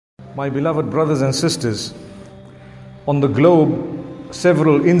My beloved brothers and sisters, on the globe,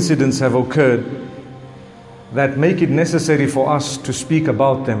 several incidents have occurred that make it necessary for us to speak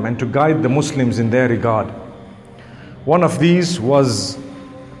about them and to guide the Muslims in their regard. One of these was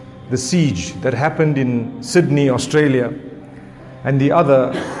the siege that happened in Sydney, Australia, and the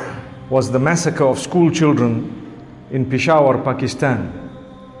other was the massacre of school children in Peshawar, Pakistan.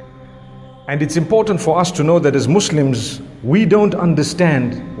 And it's important for us to know that as Muslims, we don't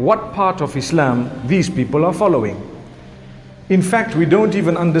understand what part of Islam these people are following. In fact, we don't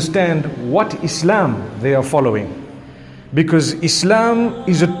even understand what Islam they are following, because Islam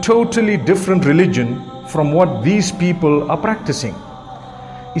is a totally different religion from what these people are practicing.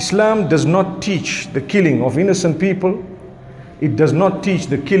 Islam does not teach the killing of innocent people. It does not teach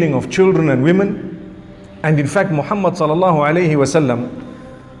the killing of children and women. And in fact, Muhammad sallallahu alayhi wasallam,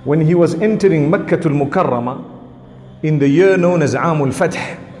 when he was entering Makkatul Mukarramah in the year known as Amul Fath,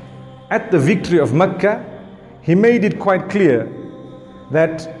 at the victory of Makkah, he made it quite clear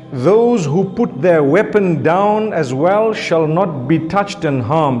that those who put their weapon down as well shall not be touched and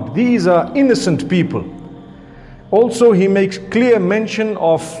harmed. These are innocent people. Also, he makes clear mention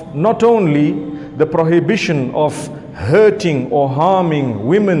of not only the prohibition of hurting or harming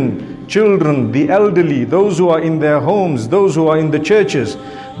women, children, the elderly, those who are in their homes, those who are in the churches,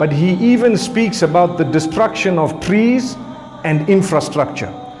 but he even speaks about the destruction of trees and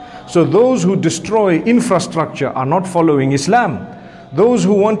infrastructure. So those who destroy infrastructure are not following Islam. Those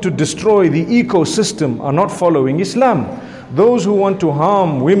who want to destroy the ecosystem are not following Islam. Those who want to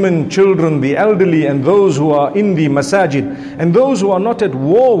harm women, children, the elderly, and those who are in the masajid, and those who are not at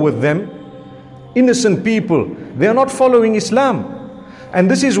war with them, innocent people, they are not following Islam.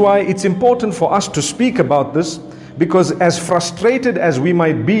 And this is why it's important for us to speak about this, because as frustrated as we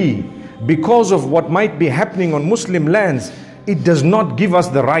might be because of what might be happening on Muslim lands, it does not give us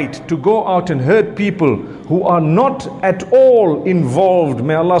the right to go out and hurt people who are not at all involved.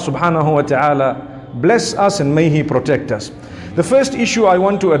 May Allah subhanahu wa ta'ala bless us and may He protect us. The first issue I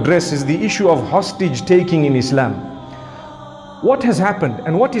want to address is the issue of hostage taking in Islam. What has happened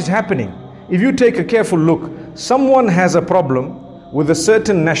and what is happening? If you take a careful look, someone has a problem with a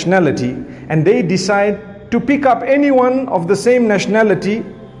certain nationality and they decide to pick up anyone of the same nationality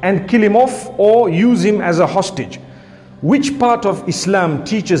and kill him off or use him as a hostage. Which part of Islam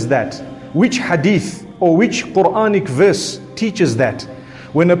teaches that? Which hadith or which Quranic verse teaches that?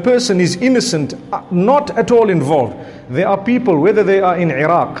 When a person is innocent, not at all involved. There are people, whether they are in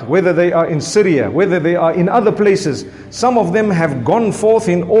Iraq, whether they are in Syria, whether they are in other places, some of them have gone forth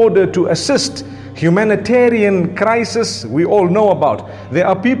in order to assist humanitarian crisis we all know about. There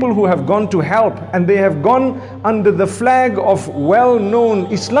are people who have gone to help, and they have gone under the flag of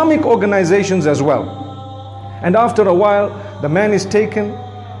well-known Islamic organizations as well. And after a while, the man is taken,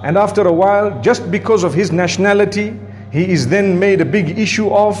 and after a while, just because of his nationality, he is then made a big issue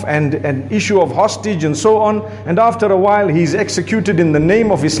of, and an issue of hostage and so on. And after a while, he is executed in the name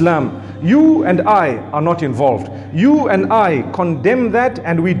of Islam. You and I are not involved. You and I condemn that,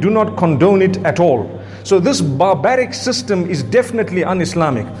 and we do not condone it at all. So this barbaric system is definitely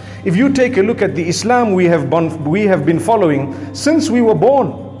un-Islamic. If you take a look at the Islam we have been following since we were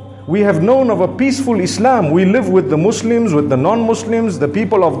born, we have known of a peaceful Islam. We live with the Muslims, with the non-Muslims, the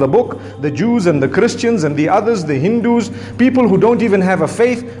people of the book, the Jews and the Christians and the others, the Hindus, people who don't even have a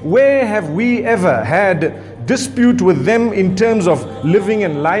faith. Where have we ever had dispute with them in terms of living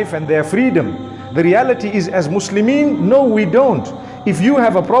and life and their freedom? The reality is, as Muslimin, no, we don't. If you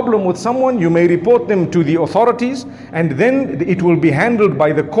have a problem with someone, you may report them to the authorities, and then it will be handled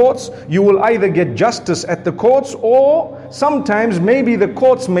by the courts. You will either get justice at the courts, or sometimes maybe the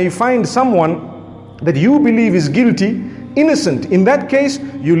courts may find someone that you believe is guilty, innocent. In that case,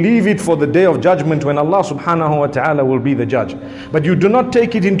 you leave it for the day of judgment when Allah subhanahu wa ta'ala will be the judge. But you do not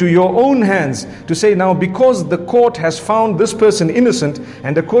take it into your own hands to say, now because the court has found this person innocent,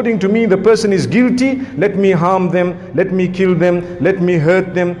 and according to me the person is guilty, let me harm them, let me kill them, let me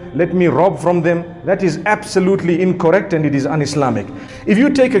hurt them, let me rob from them. That is absolutely incorrect, and it is un-Islamic. If you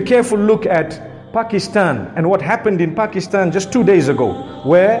take a careful look at Pakistan and what happened in Pakistan just 2 days ago,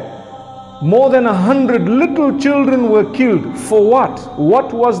 where more than 100 little children were killed. For what?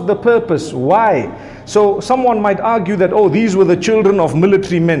 What was the purpose? Why? So someone might argue that, oh, these were the children of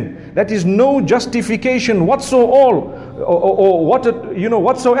military men. That is no justification whatsoever.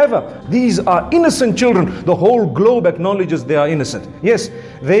 These are innocent children. The whole globe acknowledges they are innocent. Yes,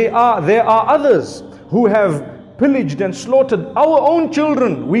 there are others who have pillaged and slaughtered our own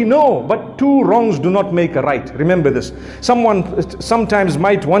children. We know, but two wrongs do not make a right. Remember this. Someone sometimes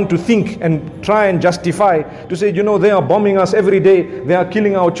might want to think and try and justify to say, you know, they are bombing us every day. They are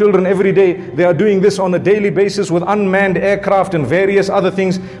killing our children every day. They are doing this on a daily basis with unmanned aircraft and various other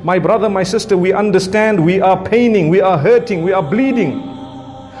things. My brother, my sister, we understand. We are paining. We are hurting. We are bleeding.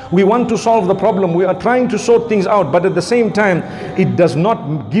 We want to solve the problem. We are trying to sort things out. But at the same time, it does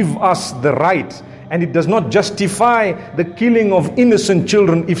not give us the right, and it does not justify the killing of innocent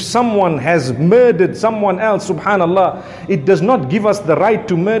children. If someone has murdered someone else, subhanallah, it does not give us the right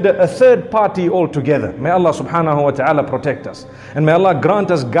to murder a third party altogether. May Allah subhanahu wa ta'ala protect us. And may Allah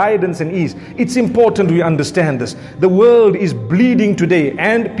grant us guidance and ease. It's important we understand this. The world is bleeding today,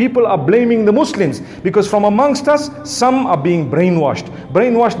 and people are blaming the Muslims, because from amongst us, some are being brainwashed.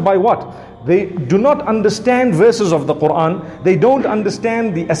 Brainwashed by what? They do not understand verses of the Quran. They don't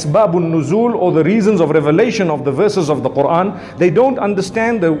understand the asbabun nuzul, or the reasons of revelation of the verses of the Quran. They don't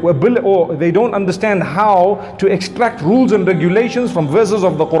understand they don't understand how to extract rules and regulations from verses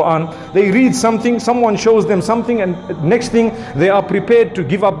of the Quran. They read something, someone shows them something, and next thing they are prepared to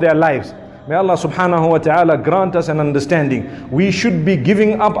give up their lives. May Allah subhanahu wa ta'ala grant us an understanding. We should be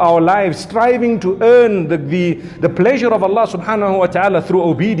giving up our lives, striving to earn the pleasure of Allah subhanahu wa ta'ala through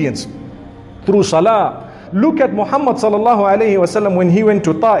obedience, through salah. Look at Muhammad sallallahu alayhi wasallam when he went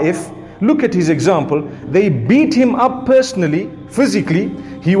to Ta'if. Look at his example. They beat him up personally, physically.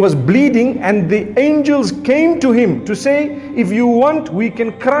 He was bleeding, and the angels came to him to say, if you want, we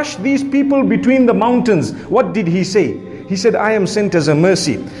can crush these people between the mountains. What did he say? He said, I am sent as a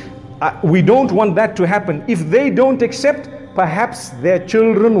mercy. We don't want that to happen. If they don't accept, perhaps their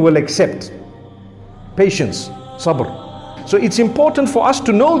children will accept. Patience, sabr. So it's important for us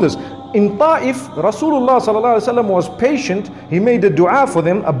to know this. In Ta'if, Rasulullah sallallahu alaihi wasallam was patient. He made a dua for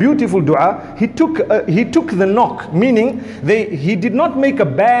them, a beautiful dua. He took the knock, meaning he did not make a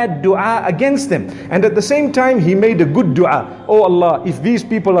bad dua against them. And at the same time, he made a good dua. Oh Allah, if these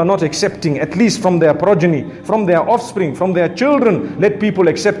people are not accepting, at least from their progeny, from their offspring, from their children, let people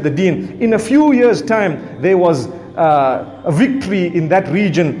accept the deen. In a few years' time, there was a victory in that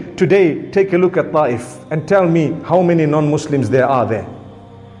region. Today, take a look at Ta'if and tell me how many non-Muslims there are there.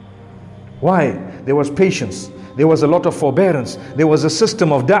 Why? There was patience. There was a lot of forbearance. There was a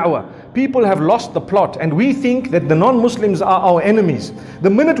system of da'wah. People have lost the plot, and we think that the non-Muslims are our enemies. The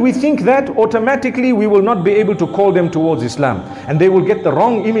minute we think that, automatically we will not be able to call them towards Islam, and they will get the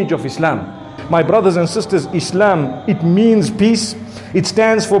wrong image of Islam. My brothers and sisters, Islam, it means peace. It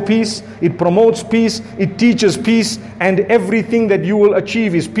stands for peace. It promotes peace. It teaches peace. And everything that you will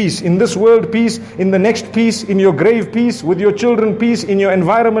achieve is peace. In this world, peace. In the next, peace. In your grave, peace. With your children, peace. In your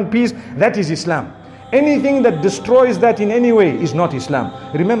environment, peace. That is Islam. Anything that destroys that in any way is not Islam.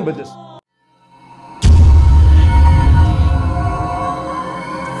 Remember this.